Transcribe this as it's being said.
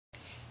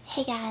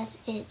Hey guys,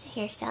 it's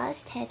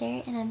Hairstylist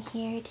Heather and I'm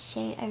here to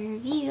show a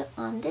review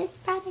on this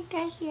product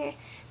right here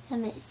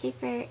I'm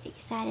super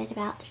excited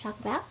about to talk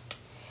about.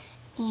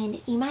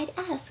 And you might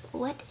ask,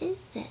 what is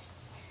this?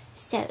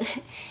 So,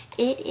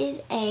 it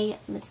is a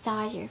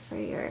massager for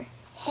your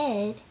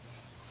head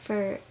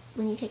for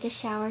when you take a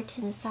shower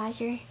to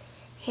massage your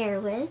hair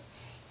with.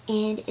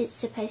 And it's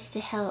supposed to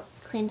help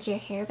cleanse your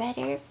hair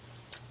better.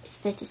 It's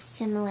supposed to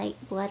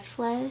stimulate blood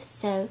flow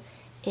so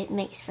it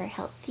makes for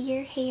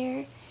healthier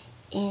hair.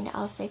 And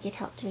also could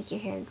help to make your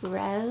hair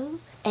grow.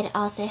 It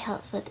also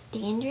helps with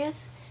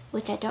dandruff,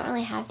 which I don't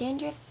really have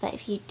dandruff, but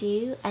if you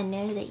do, I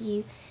know that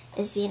you,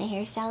 as being a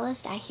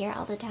hairstylist, I hear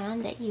all the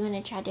time that you want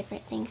to try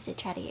different things to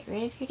try to get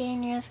rid of your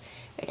dandruff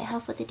or to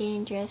help with the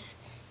dandruff.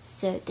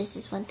 So this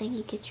is one thing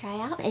you could try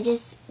out. It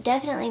just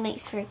definitely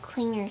makes for a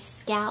cleaner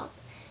scalp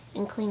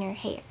and cleaner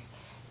hair.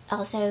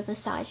 Also a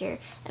massager.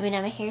 I mean,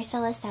 I'm a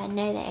hairstylist, so I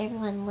know that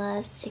everyone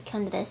loves to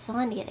come to the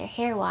salon to get their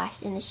hair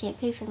washed and the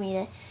shampoo for me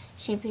to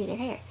shampoo their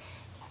hair.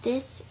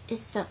 This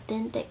is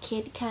something that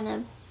could kind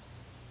of,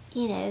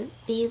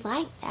 be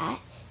like that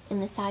in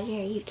massage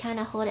hair. You'd kind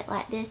of hold it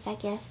like this, I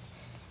guess,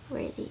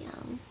 where the,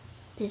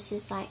 this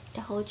is like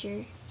to hold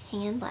your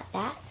hand like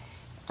that.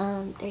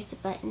 There's a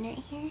button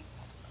right here,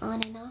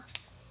 on and off.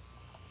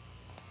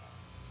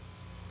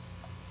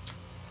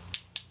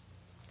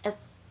 Oh,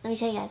 let me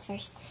tell you guys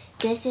first.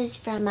 This is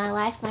from My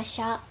Life, My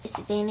Shop. It's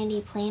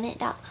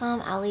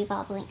vanityplanet.com. I'll leave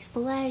all the links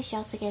below. She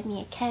also gave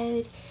me a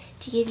code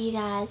to give you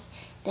guys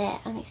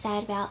that I'm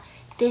excited about.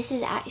 This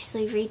is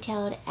actually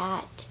retailed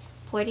at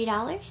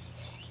 $40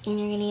 and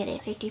you're going to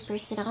get it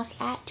 50%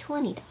 off at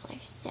 $20.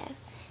 So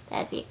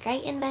that'd be a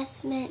great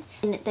investment.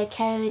 And the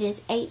code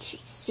is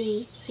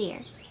HC here.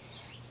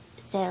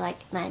 So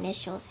like my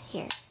initials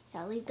here. So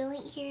I'll leave the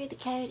link here, the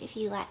code, if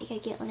you'd like to go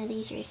get one of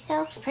these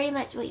yourself. Pretty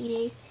much what you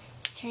do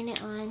is turn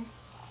it on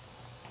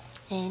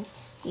and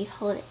you'd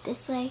hold it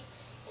this way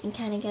and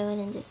kind of go in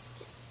and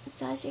just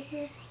massage your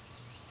hair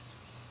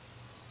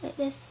like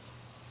this.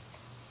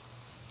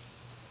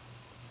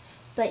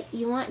 But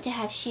you want to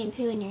have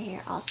shampoo in your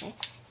hair also.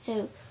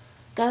 So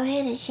go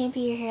ahead and shampoo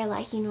your hair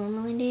like you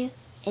normally do,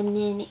 and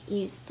then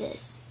use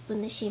this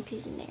when the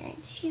shampoo's in there.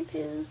 And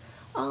shampoo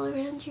all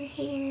around your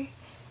hair.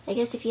 I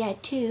guess if you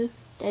had two,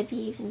 that'd be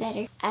even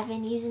better. I've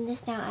been using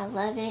this now. I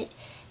love it. It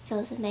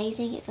feels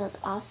amazing. It feels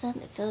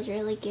awesome. It feels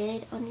really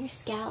good on your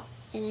scalp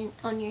and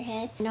on your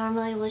head.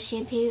 Normally we'll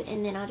shampoo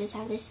and then I'll just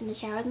have this in the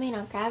shower with me and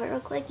I'll grab it real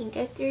quick and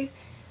go through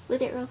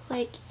with it real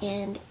quick,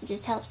 and it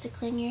just helps to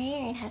clean your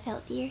hair and have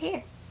healthier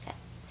hair. So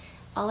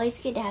always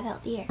good to have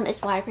healthy hair.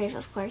 It's waterproof,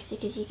 of course,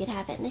 because you can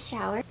have it in the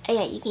shower. Oh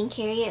yeah, you can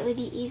carry it with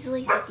you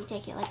easily, so if you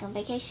take it like on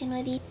vacation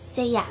with you.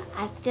 So yeah,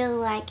 I feel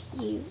like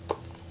you'd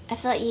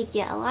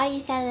get a lot of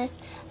use out of this.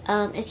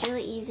 It's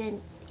really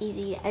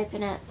easy to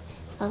open up.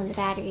 The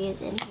battery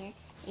is in here,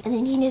 and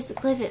then you just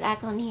clip it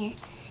back on here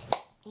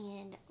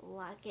and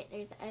lock it.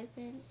 There's an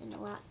open and a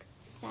lock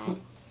side,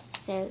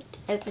 so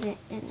to open it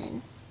and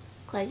then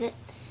close it.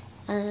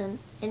 And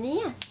then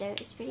yeah, so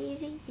it's pretty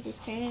easy. You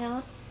just turn it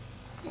on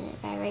and it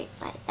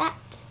vibrates like that,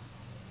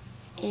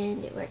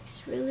 and it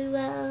works really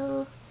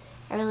well.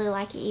 I really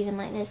like it even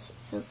like this. It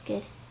feels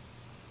good.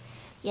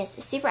 Yes,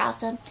 it's super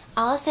awesome.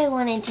 I also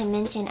wanted to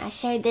mention, I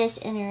showed this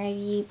in a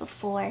review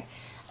before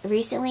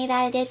recently that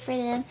I did for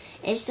them.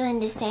 I just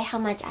wanted to say how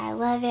much I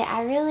love it.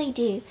 I really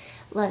do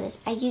love this.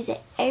 I use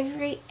it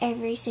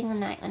every single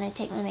night when I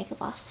take my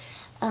makeup off.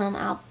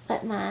 I'll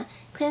put my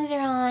cleanser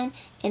on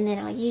and then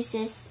I'll use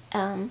this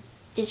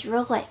just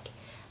real quick,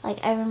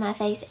 like over my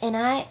face. And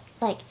I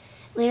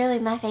literally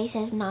my face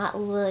has not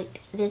looked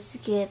this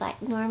good.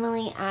 Like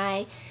normally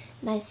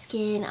my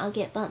skin, I'll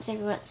get bumps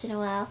every once in a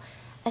while.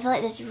 I feel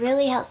like this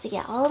really helps to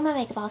get all of my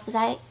makeup off,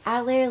 because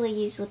I literally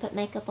usually put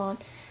makeup on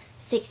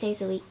 6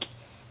 days a week,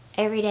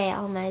 every day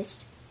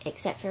almost,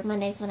 except for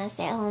Mondays when I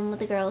stay at home with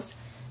the girls.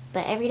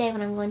 But every day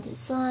when I'm going to the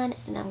salon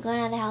and I'm going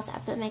out of the house, I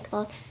put makeup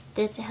on.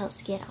 This helps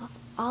to get off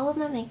all of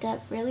my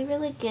makeup really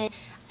good.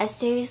 I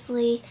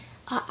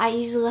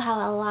usually have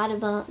a lot of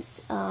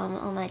bumps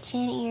on my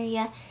chin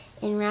area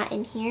and right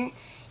in here,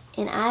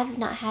 and I've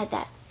not had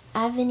that.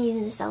 I've been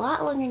using this a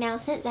lot longer now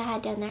since I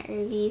had done that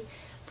review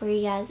for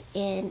you guys,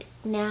 and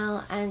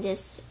now I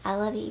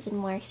love it even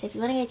more. So if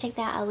you want to go check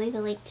that out, I'll leave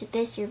a link to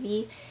this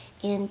review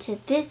and to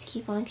this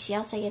coupon. She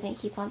also gave me a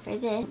coupon for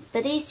this.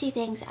 But these two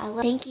things I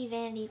love. Thank you,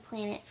 Vanity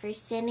Planet, for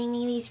sending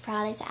me these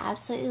products. I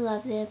absolutely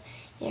love them.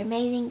 They're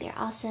amazing. They're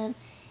awesome.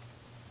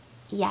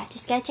 Yeah,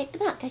 just go check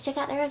them out. Go check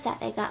out their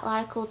website. They've got a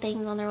lot of cool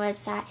things on their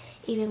website,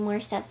 even more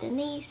stuff than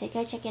these, so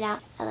go check it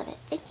out. I love it.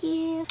 Thank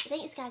you.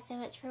 Thanks guys so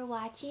much for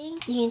watching.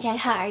 You can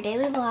check out our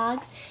daily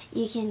vlogs.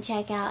 You can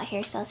check out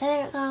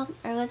HairStylistHeather.com,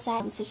 our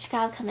website.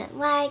 Subscribe, comment,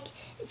 like.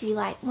 If you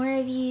like more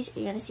reviews, if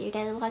you want to see your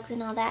daily vlogs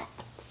and all that,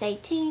 stay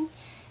tuned.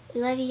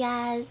 We love you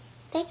guys.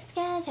 Thanks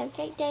guys. Have a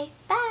great day.